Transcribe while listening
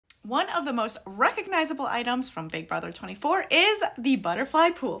One of the most recognizable items from Big Brother 24 is the butterfly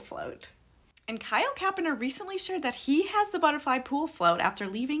pool float. And Kyle Capener recently shared that he has the butterfly pool float after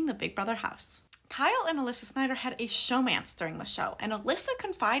leaving the Big Brother house. Kyle and Alyssa Snyder had a showmance during the show, and Alyssa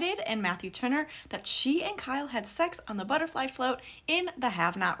confided in Matthew Turner that she and Kyle had sex on the butterfly float in the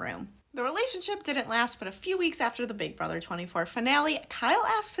have-not room. The relationship didn't last, but a few weeks after the Big Brother 24 finale, Kyle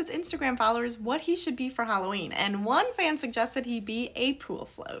asked his Instagram followers what he should be for Halloween, and one fan suggested he be a pool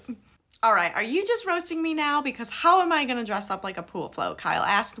float. Alright, are you just roasting me now? Because how am I gonna dress up like a pool float? Kyle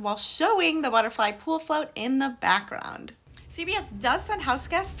asked while showing the butterfly pool float in the background. CBS does send house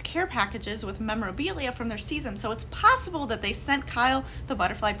guests care packages with memorabilia from their season, so it's possible that they sent Kyle the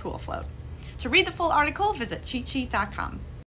butterfly pool float. To read the full article, visit cheatSheet.com.